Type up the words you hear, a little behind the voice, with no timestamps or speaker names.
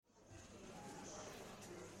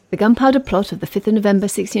The Gunpowder Plot of the 5th of November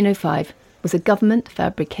 1605 was a government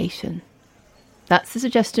fabrication. That's the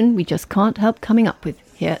suggestion we just can't help coming up with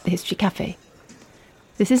here at the History Café.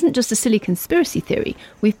 This isn't just a silly conspiracy theory.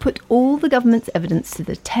 We've put all the government's evidence to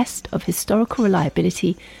the test of historical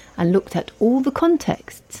reliability and looked at all the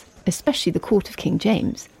contexts, especially the court of King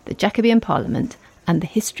James, the Jacobean Parliament, and the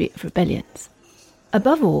history of rebellions.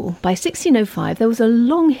 Above all, by 1605 there was a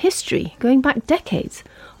long history, going back decades,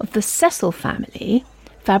 of the Cecil family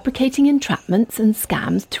fabricating entrapments and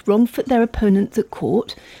scams to wrongfoot their opponents at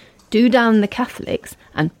court, do down the Catholics,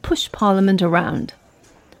 and push Parliament around.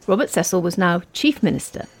 Robert Cecil was now Chief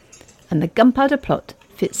Minister, and the Gunpowder Plot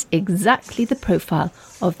fits exactly the profile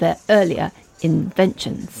of their earlier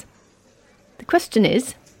inventions. The question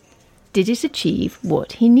is, did it achieve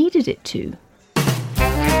what he needed it to?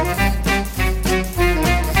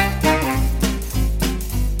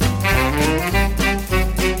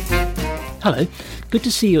 Hello, good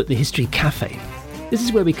to see you at the History Café. This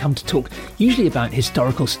is where we come to talk usually about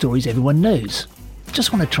historical stories everyone knows.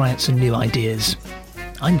 Just want to try out some new ideas.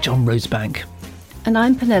 I'm John Rosebank. And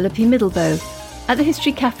I'm Penelope Middlebow. At the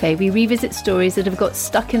History Café, we revisit stories that have got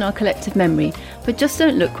stuck in our collective memory, but just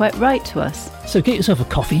don't look quite right to us. So get yourself a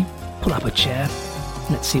coffee, pull up a chair, and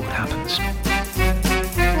let's see what happens.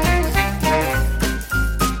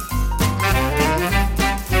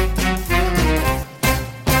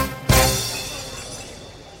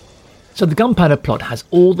 So the Gunpowder Plot has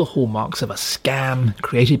all the hallmarks of a scam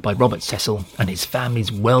created by Robert Cecil and his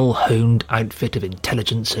family's well-honed outfit of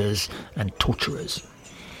intelligencers and torturers.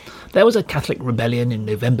 There was a Catholic rebellion in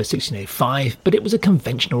November 1605, but it was a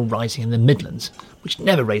conventional rising in the Midlands, which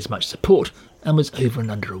never raised much support and was over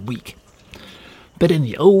in under a week. But in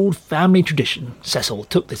the old family tradition, Cecil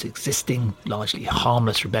took this existing, largely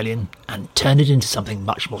harmless rebellion and turned it into something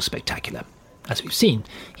much more spectacular. As we've seen,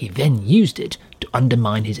 he then used it to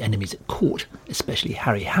undermine his enemies at court, especially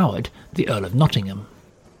Harry Howard, the Earl of Nottingham.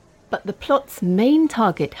 But the plot's main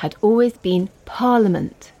target had always been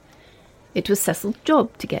Parliament. It was Cecil's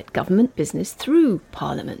job to get government business through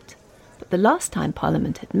Parliament. But the last time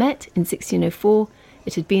Parliament had met, in 1604,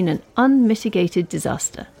 it had been an unmitigated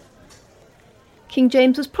disaster. King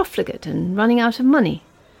James was profligate and running out of money,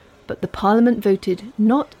 but the Parliament voted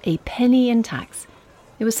not a penny in tax.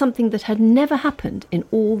 It was something that had never happened in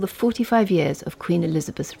all the 45 years of Queen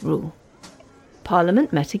Elizabeth's rule.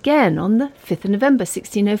 Parliament met again on the 5th of November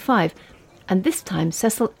 1605, and this time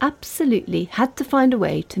Cecil absolutely had to find a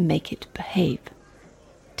way to make it behave.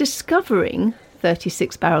 Discovering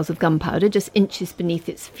 36 barrels of gunpowder just inches beneath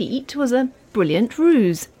its feet was a brilliant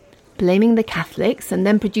ruse. Blaming the Catholics and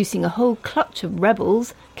then producing a whole clutch of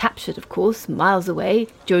rebels, captured of course miles away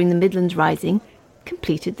during the Midlands Rising,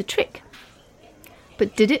 completed the trick.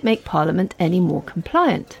 But did it make Parliament any more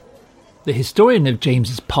compliant? The historian of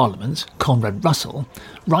James's parliaments, Conrad Russell,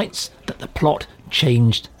 writes that the plot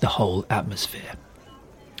changed the whole atmosphere.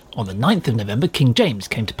 On the 9th of November, King James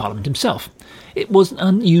came to Parliament himself. It was an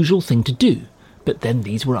unusual thing to do, but then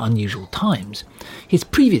these were unusual times. His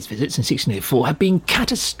previous visits in 1604 had been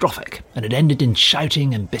catastrophic and had ended in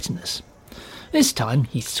shouting and bitterness. This time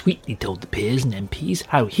he sweetly told the peers and MPs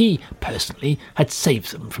how he, personally, had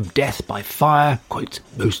saved them from death by fire, quote,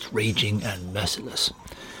 most raging and merciless.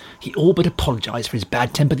 He all but apologised for his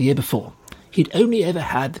bad temper the year before. He'd only ever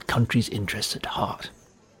had the country's interests at heart.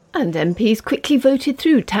 And MPs quickly voted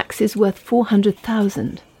through taxes worth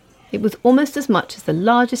 400,000. It was almost as much as the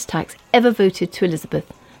largest tax ever voted to Elizabeth,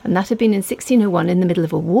 and that had been in 1601 in the middle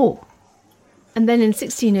of a war. And then in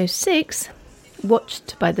 1606...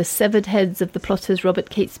 watched by the severed heads of the plotters Robert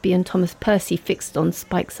Catesby and Thomas Percy fixed on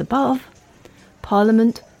spikes above,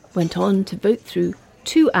 Parliament went on to vote through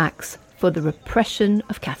 2 acts for the repression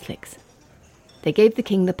of Catholics. They gave the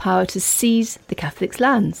king the power to seize the Catholics'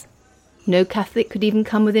 lands. No Catholic could even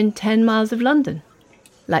come within 10 miles of London.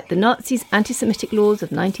 Like the Nazis' anti-Semitic laws of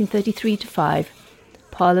 1933-5,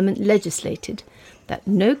 Parliament legislated that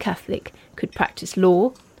no Catholic could practice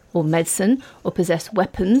law or medicine or possess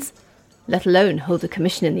weapons, let alone hold a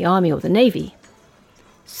commission in the army or the navy.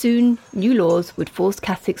 Soon, new laws would force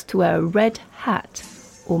Catholics to wear a red hat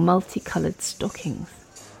or multicoloured stockings.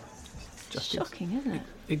 Just shocking, isn't it?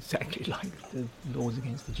 Exactly like the laws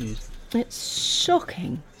against the Jews. It's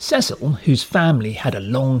shocking. Cecil, whose family had a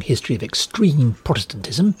long history of extreme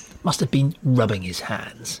Protestantism, must have been rubbing his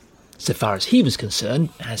hands. So far as he was concerned,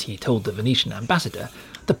 as he told the Venetian ambassador,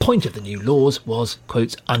 the point of the new laws was,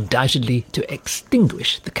 quote, undoubtedly to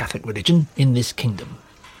extinguish the Catholic religion in this kingdom.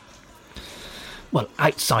 Well,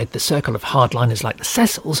 outside the circle of hardliners like the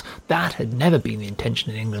Cecils, that had never been the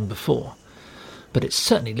intention in England before. But it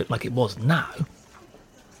certainly looked like it was now.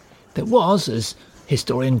 There was, as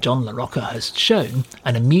Historian John LaRocca has shown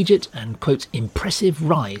an immediate and, quote, impressive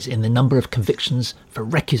rise in the number of convictions for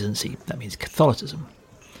recusancy, that means Catholicism.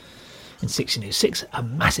 In 1606, a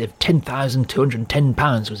massive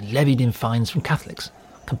 £10,210 was levied in fines from Catholics,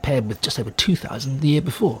 compared with just over 2,000 the year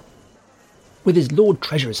before. With his Lord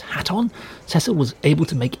Treasurer's hat on, Cecil was able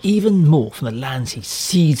to make even more from the lands he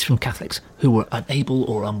seized from Catholics who were unable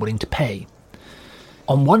or unwilling to pay.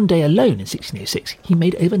 On one day alone in 1606, he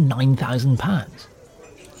made over £9,000.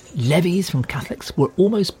 Levies from Catholics were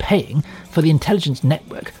almost paying for the intelligence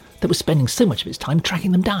network that was spending so much of its time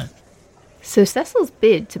tracking them down. So Cecil's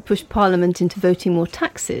bid to push Parliament into voting more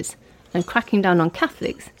taxes and cracking down on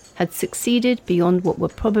Catholics had succeeded beyond what were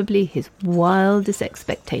probably his wildest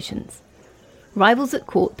expectations. Rivals at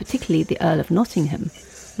court, particularly the Earl of Nottingham,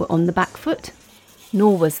 were on the back foot.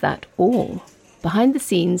 Nor was that all. Behind the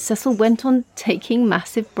scenes, Cecil went on taking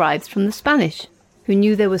massive bribes from the Spanish, who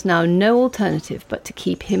knew there was now no alternative but to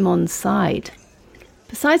keep him on side.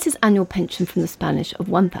 Besides his annual pension from the Spanish of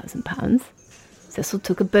 £1,000, Cecil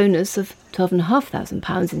took a bonus of £12,500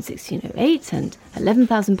 in 1608 and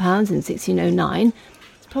 £11,000 in 1609.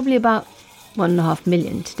 It's probably about £1.5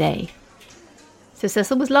 million today. So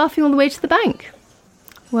Cecil was laughing all the way to the bank.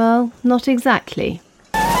 Well, not exactly.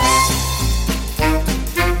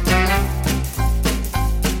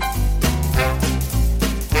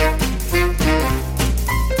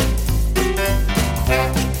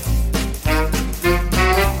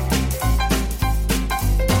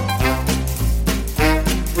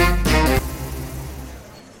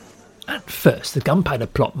 First, the Gunpowder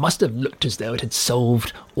Plot must have looked as though it had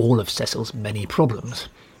solved all of Cecil's many problems.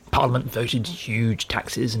 Parliament voted huge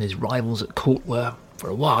taxes and his rivals at court were, for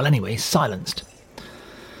a while anyway, silenced.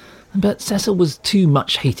 But Cecil was too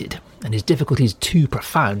much hated and his difficulties too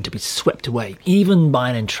profound to be swept away, even by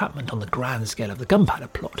an entrapment on the grand scale of the Gunpowder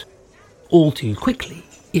Plot. All too quickly,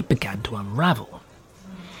 it began to unravel.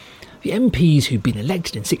 The MPs who'd been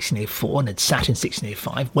elected in 1604 and had sat in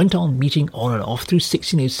 1605 went on meeting on and off through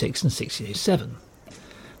 1606 and 1607.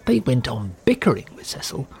 They went on bickering with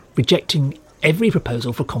Cecil, rejecting every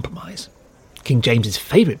proposal for compromise. King James's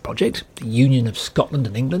favourite project, the union of Scotland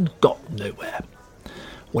and England, got nowhere.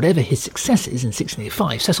 Whatever his successes in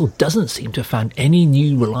 1605, Cecil doesn't seem to have found any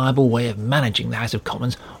new reliable way of managing the House of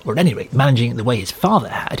Commons, or at any rate managing it the way his father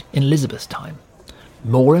had in Elizabeth's time.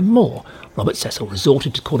 More and more, Robert Cecil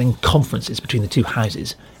resorted to calling conferences between the two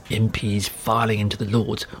houses, MPs filing into the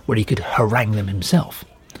Lords, where he could harangue them himself.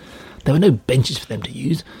 There were no benches for them to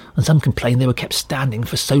use, and some complained they were kept standing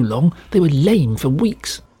for so long they were lame for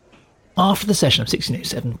weeks. After the session of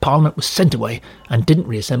 1607, Parliament was sent away and didn't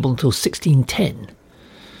reassemble until 1610.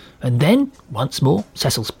 And then, once more,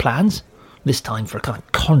 Cecil's plans, this time for a kind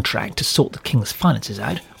of contract to sort the King's finances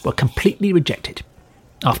out, were completely rejected.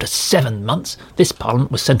 After 7 months, this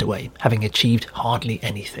Parliament was sent away, having achieved hardly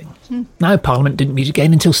anything. Now Parliament didn't meet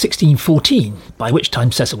again until 1614, by which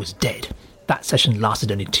time Cecil was dead. That session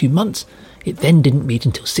lasted only 2 months. It then didn't meet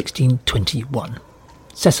until 1621.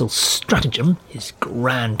 Cecil's stratagem, his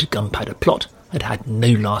grand Gunpowder Plot, had had no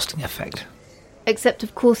lasting effect. Except,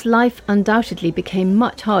 of course, life undoubtedly became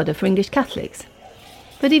much harder for English Catholics.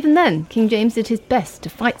 But even then, King James did his best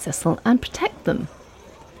to fight Cecil and protect them.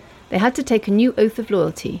 They had to take a new oath of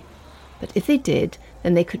loyalty, but if they did,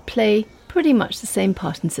 then they could play pretty much the same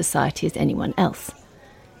part in society as anyone else.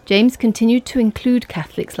 James continued to include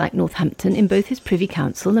Catholics like Northampton in both his Privy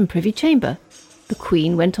Council and Privy Chamber. The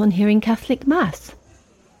Queen went on hearing Catholic Mass.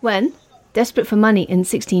 When, desperate for money in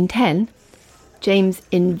 1610, James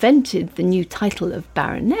invented the new title of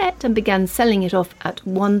baronet and began selling it off at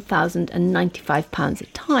 £1,095 a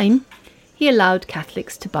time, he allowed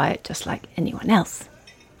Catholics to buy it just like anyone else.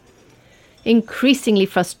 Increasingly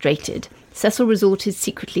frustrated, Cecil resorted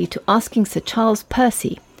secretly to asking Sir Charles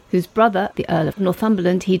Percy, whose brother, the Earl of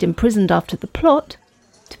Northumberland, he'd imprisoned after the plot,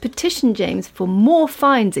 to petition James for more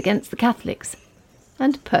fines against the Catholics,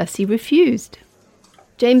 and Percy refused.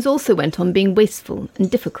 James also went on being wasteful and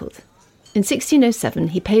difficult. In 1607,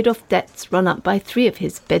 he paid off debts run up by 3 of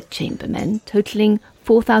his bedchamber men, totalling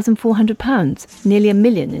 £4,400, nearly £1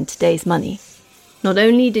 million in today's money. Not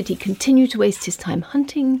only did he continue to waste his time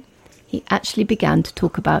hunting, he actually began to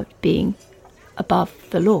talk about being above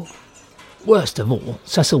the law. Worst of all,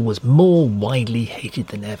 Cecil was more widely hated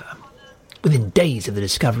than ever. Within days of the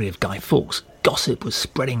discovery of Guy Fawkes, gossip was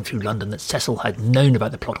spreading through London that Cecil had known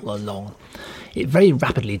about the plot all along. It very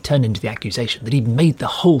rapidly turned into the accusation that he'd made the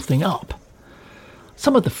whole thing up.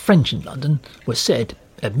 Some of the French in London were said,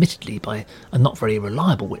 admittedly by a not very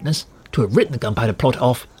reliable witness, to have written the Gunpowder Plot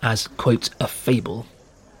off as, quote, a fable.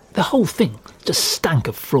 The whole thing just stank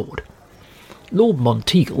of fraud. Lord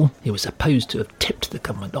Monteagle, who was supposed to have tipped the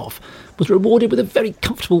government off, was rewarded with a very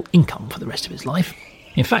comfortable income for the rest of his life.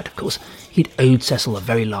 In fact, of course, he'd owed Cecil a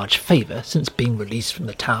very large favour since being released from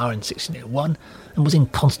the Tower in 1601 and was in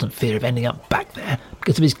constant fear of ending up back there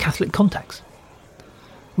because of his Catholic contacts.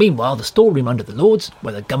 Meanwhile, the storeroom under the Lords,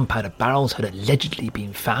 where the gunpowder barrels had allegedly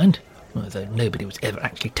been found, although nobody was ever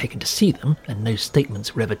actually taken to see them and no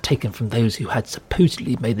statements were ever taken from those who had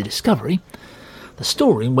supposedly made the discovery, the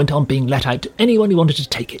storeroom went on being let out to anyone who wanted to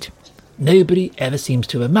take it. Nobody ever seems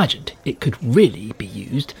to have imagined it could really be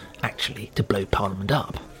used, actually, to blow Parliament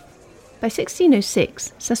up. By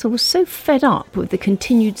 1606, Cecil was so fed up with the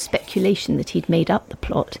continued speculation that he'd made up the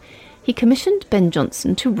plot, he commissioned Ben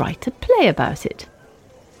Jonson to write a play about it.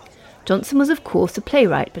 Jonson was of course a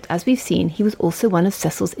playwright, but as we've seen, he was also one of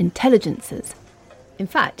Cecil's intelligencers. In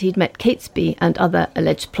fact, he'd met Catesby and other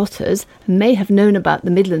alleged plotters and may have known about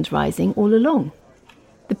the Midlands Rising all along.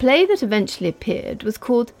 The play that eventually appeared was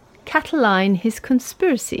called Catiline His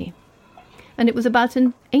Conspiracy, and it was about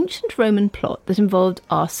an ancient Roman plot that involved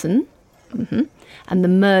arson and the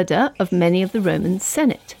murder of many of the Roman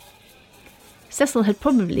Senate. Cecil had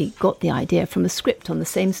probably got the idea from a script on the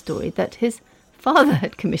same story that his father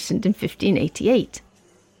had commissioned in 1588.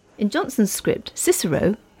 In Jonson's script,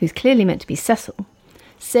 Cicero, who's clearly meant to be Cecil,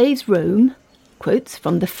 saves Rome, quotes,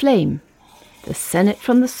 from the flame, the Senate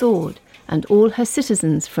from the sword, and all her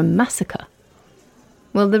citizens from massacre.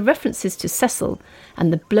 Well, the references to Cecil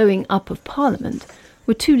and the blowing up of Parliament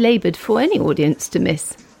were too laboured for any audience to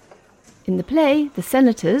miss. In the play, the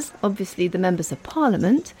senators, obviously the members of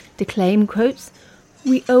Parliament, declaim, quotes,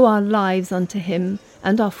 "We owe our lives unto him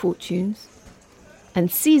and our fortunes."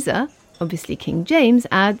 And Caesar, obviously King James,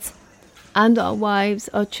 adds, "and our wives,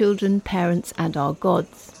 our children, parents, and our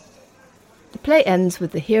gods." The play ends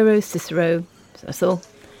with the hero Cicero, Cecil,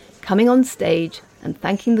 coming on stage and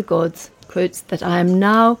thanking the gods, quotes, "that I am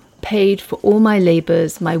now paid for all my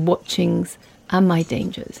labours, my watchings, and my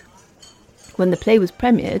dangers." When the play was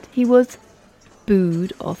premiered, he was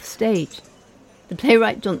booed off stage. The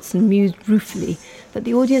playwright Jonson mused ruefully that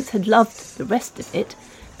the audience had loved the rest of it,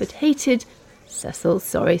 but hated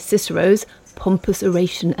Cicero's pompous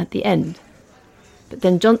oration at the end. But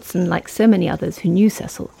then Jonson, like so many others who knew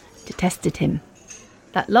Cecil, detested him.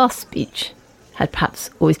 That last speech had perhaps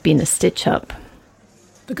always been a stitch-up.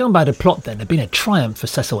 The Gunpowder plot then had been a triumph for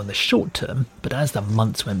Cecil in the short term, but as the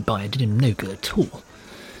months went by it did him no good at all.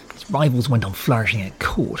 His rivals went on flourishing at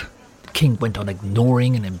court, the king went on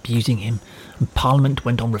ignoring and abusing him, and Parliament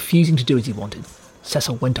went on refusing to do as he wanted.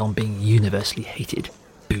 Cecil went on being universally hated,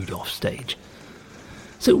 booed off stage.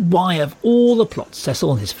 So why, of all the plots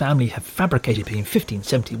Cecil and his family have fabricated between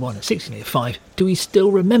 1571 and 1605, do we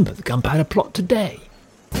still remember the Gunpowder plot today?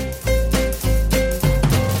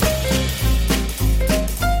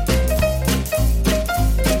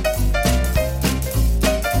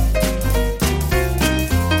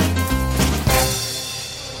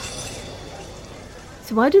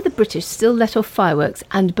 So why do the British still let off fireworks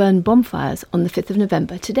and burn bonfires on the 5th of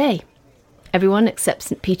November today? Everyone except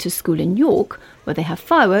St Peter's School in York, where they have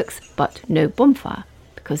fireworks but no bonfire,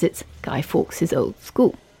 because it's Guy Fawkes' old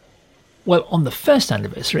school. Well, on the first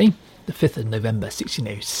anniversary, the 5th of November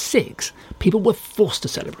 1606, people were forced to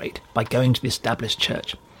celebrate by going to the established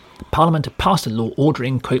church. Parliament had passed a law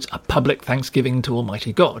ordering, quotes, a public thanksgiving to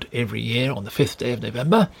Almighty God every year on the 5th day of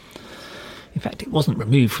November. In fact, it wasn't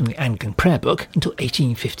removed from the Anglican prayer book until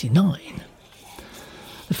 1859.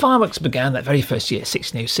 The fireworks began that very first year,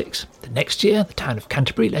 1606. The next year, the town of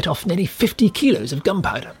Canterbury let off nearly 50 kilos of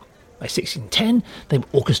gunpowder. By 1610, they were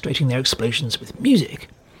orchestrating their explosions with music.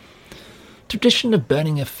 The tradition of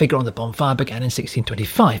burning a figure on the bonfire began in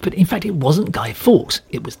 1625, but in fact it wasn't Guy Fawkes,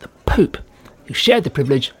 it was the Pope, who shared the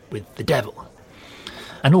privilege with the devil.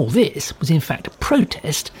 And all this was in fact a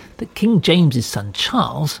protest that King James's son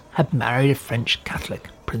Charles had married a French Catholic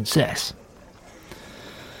princess.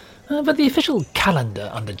 But the official calendar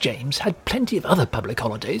under James had plenty of other public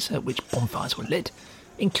holidays at which bonfires were lit,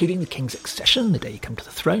 including the king's accession, the day he came to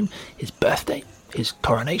the throne, his birthday, his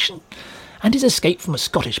coronation, and his escape from a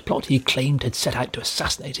Scottish plot he claimed had set out to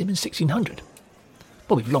assassinate him in 1600.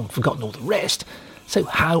 Well, we've long forgotten all the rest, so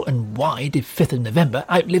how and why did 5th of November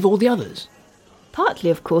outlive all the others? Partly,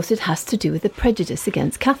 of course, it has to do with the prejudice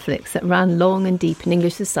against Catholics that ran long and deep in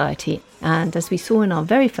English society, and as we saw in our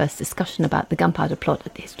very first discussion about the Gunpowder plot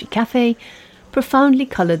at the History Café, profoundly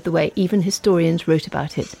coloured the way even historians wrote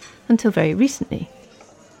about it until very recently.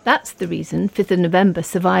 That's the reason 5th of November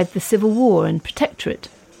survived the Civil War and Protectorate,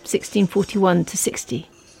 1641 to 60.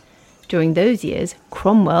 During those years,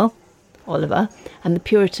 Cromwell, Oliver, and the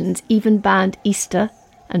Puritans even banned Easter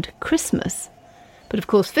and Christmas. But of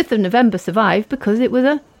course 5th of November survived because it was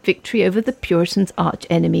a victory over the Puritans'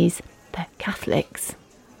 arch-enemies, the Catholics.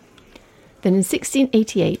 Then in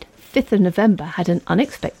 1688, 5th of November had an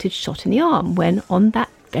unexpected shot in the arm when, on that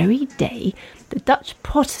very day, the Dutch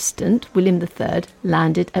Protestant William III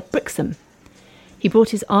landed at Brixham. He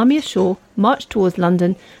brought his army ashore, marched towards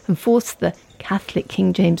London, and forced the Catholic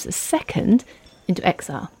King James II into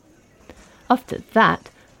exile. After that,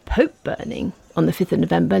 Pope burning on the 5th of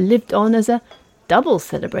November lived on as a double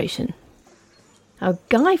celebration. Now,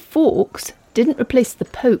 Guy Fawkes didn't replace the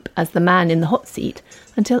Pope as the man in the hot seat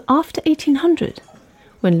until after 1800,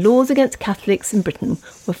 when laws against Catholics in Britain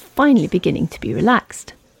were finally beginning to be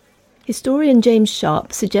relaxed. Historian James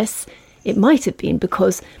Sharp suggests it might have been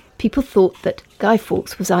because people thought that Guy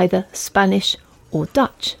Fawkes was either Spanish or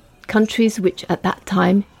Dutch, countries which at that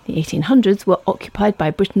time, the 1800s, were occupied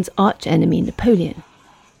by Britain's arch-enemy Napoleon.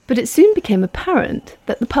 But it soon became apparent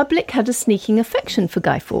that the public had a sneaking affection for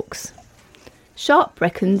Guy Fawkes. Sharp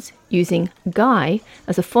reckons using Guy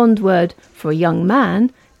as a fond word for a young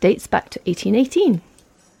man dates back to 1818.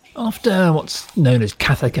 After what's known as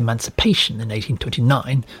Catholic emancipation in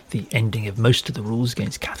 1829, the ending of most of the rules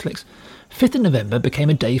against Catholics, 5th of November became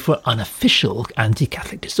a day for unofficial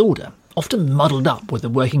anti-Catholic disorder, often muddled up with the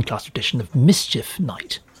working class tradition of Mischief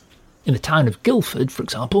Night. In the town of Guildford, for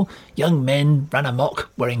example, young men ran amok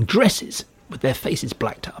wearing dresses with their faces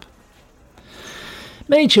blacked up.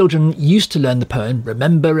 Many children used to learn the poem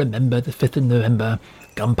Remember, remember the 5th of November,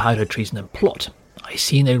 Gunpowder, Treason and Plot. I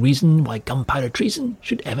see no reason why gunpowder treason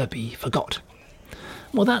should ever be forgot.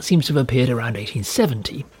 Well, that seems to have appeared around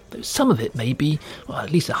 1870, though some of it may be,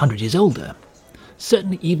 at least 100 years older.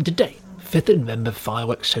 Certainly even today, 5th of November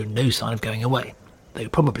fireworks show no sign of going away, though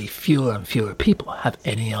probably fewer and fewer people have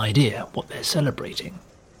any idea what they're celebrating.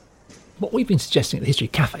 What we've been suggesting at the History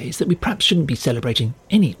Cafe is that we perhaps shouldn't be celebrating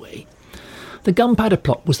anyway. The Gunpowder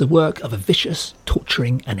Plot was the work of a vicious,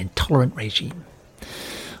 torturing and intolerant regime.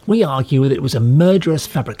 We argue that it was a murderous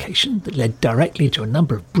fabrication that led directly to a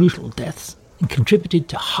number of brutal deaths and contributed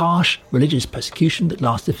to harsh religious persecution that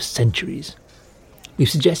lasted for centuries. We've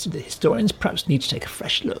suggested that historians perhaps need to take a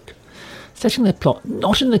fresh look, setting their plot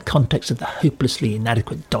not in the context of the hopelessly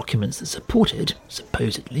inadequate documents that support it,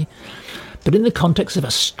 supposedly, but in the context of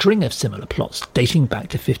a string of similar plots dating back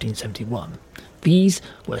to 1571. These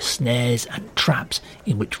were snares and traps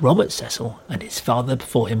in which Robert Cecil and his father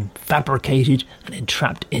before him fabricated and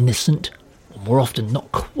entrapped innocent, or more often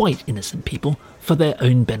not quite innocent people, for their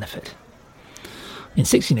own benefit. In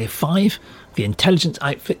 1605, the intelligence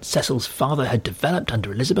outfit Cecil's father had developed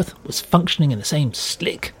under Elizabeth was functioning in the same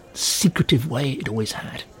slick, secretive way it always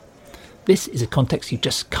had. This is a context you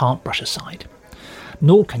just can't brush aside.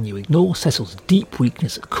 Nor can you ignore Cecil's deep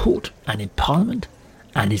weakness at court and in Parliament,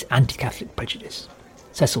 and his anti-Catholic prejudice.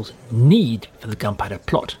 Cecil's need for the Gunpowder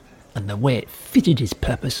Plot and the way it fitted his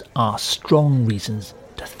purpose are strong reasons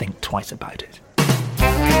to think twice about it.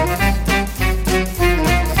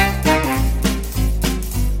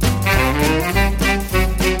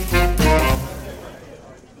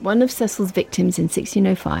 One of Cecil's victims in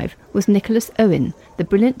 1605 was Nicholas Owen, the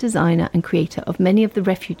brilliant designer and creator of many of the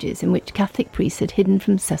refuges in which Catholic priests had hidden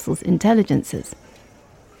from Cecil's intelligences.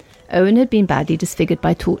 Owen had been badly disfigured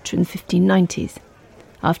by torture in the 1590s.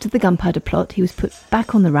 After the Gunpowder Plot, he was put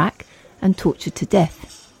back on the rack and tortured to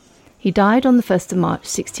death. He died on the 1st of March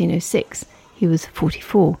 1606. He was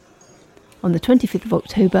 44. On the 25th of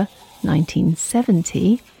October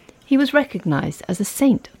 1970, he was recognised as a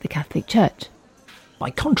saint of the Catholic Church. By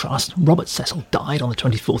contrast, Robert Cecil died on the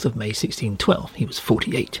 24th of May 1612. He was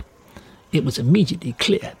 48. It was immediately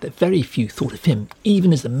clear that very few thought of him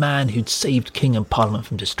even as the man who'd saved King and Parliament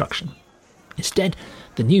from destruction. Instead,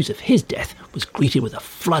 the news of his death was greeted with a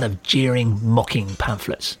flood of jeering, mocking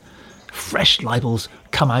pamphlets. Fresh libels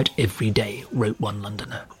come out every day, wrote one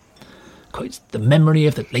Londoner. Quotes, the memory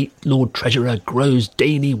of the late Lord Treasurer grows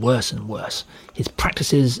daily worse and worse. His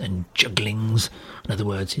practices and jugglings, in other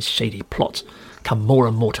words, his shady plots, come more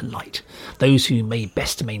and more to light. Those who may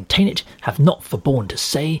best maintain it have not forborne to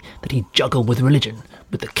say that he juggled with religion,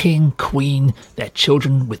 with the king, queen, their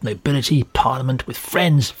children, with nobility, parliament, with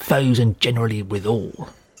friends, foes, and generally with all.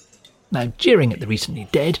 Now, jeering at the recently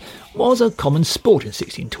dead was a common sport in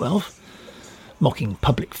 1612. Mocking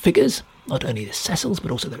public figures, not only the Cecils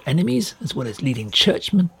but also their enemies, as well as leading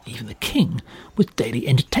churchmen, even the king, was daily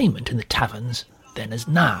entertainment in the taverns, then as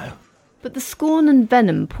now. But the scorn and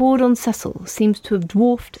venom poured on Cecil seems to have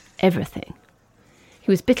dwarfed everything.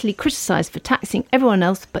 He was bitterly criticised for taxing everyone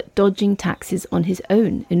else but dodging taxes on his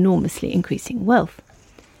own enormously increasing wealth.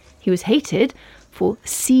 He was hated for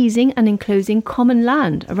seizing and enclosing common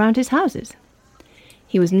land around his houses.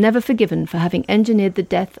 He was never forgiven for having engineered the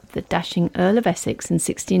death of the dashing Earl of Essex in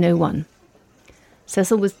 1601.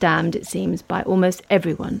 Cecil was damned, it seems, by almost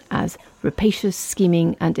everyone as rapacious,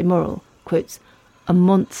 scheming and immoral, quotes, a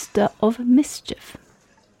monster of mischief.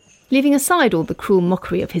 Leaving aside all the cruel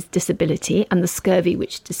mockery of his disability and the scurvy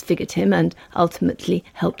which disfigured him and ultimately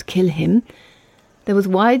helped kill him, there was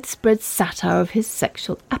widespread satire of his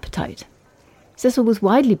sexual appetite. Cecil was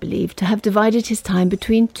widely believed to have divided his time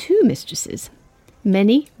between two mistresses.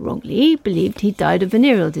 Many, wrongly, believed he died of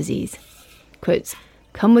venereal disease. Quotes,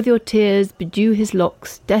 come with your tears, bedew his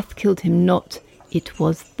locks, death killed him not, it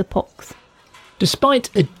was the pox.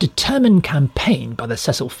 Despite a determined campaign by the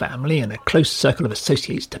Cecil family and a close circle of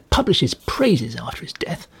associates to publish his praises after his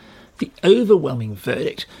death, the overwhelming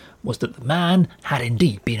verdict was that the man had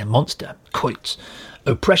indeed been a monster. Quotes,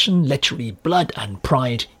 oppression, lechery, blood and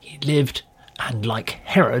pride, he lived and like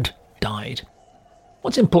Herod died.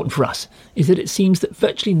 What's important for us is that it seems that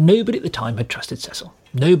virtually nobody at the time had trusted Cecil.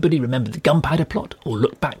 Nobody remembered the Gunpowder plot or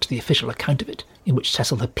looked back to the official account of it, in which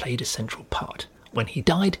Cecil had played a central part. When he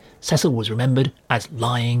died, Cecil was remembered as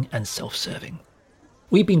lying and self-serving.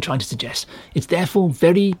 We've been trying to suggest it's therefore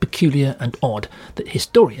very peculiar and odd that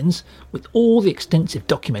historians, with all the extensive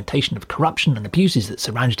documentation of corruption and abuses that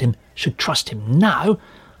surrounded him, should trust him now,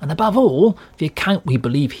 and above all, the account we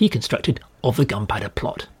believe he constructed of the Gunpowder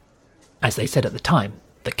plot. As they said at the time,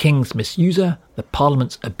 the king's misuser, the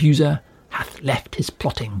parliament's abuser, hath left his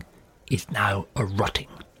plotting, is now a rotting.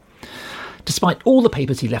 Despite all the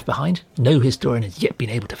papers he left behind, no historian has yet been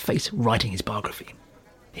able to face writing his biography.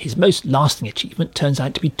 His most lasting achievement turns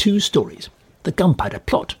out to be two stories, the Gunpowder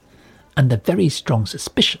plot and the very strong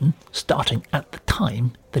suspicion, starting at the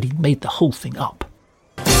time, that he'd made the whole thing up.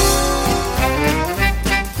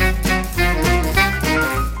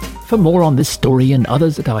 For more on this story and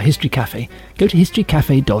others at our History Cafe, go to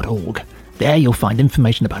historycafe.org. There you'll find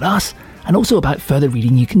information about us and also about further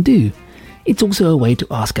reading you can do. It's also a way to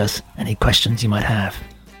ask us any questions you might have.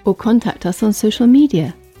 Or contact us on social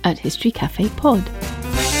media at History Cafe Pod.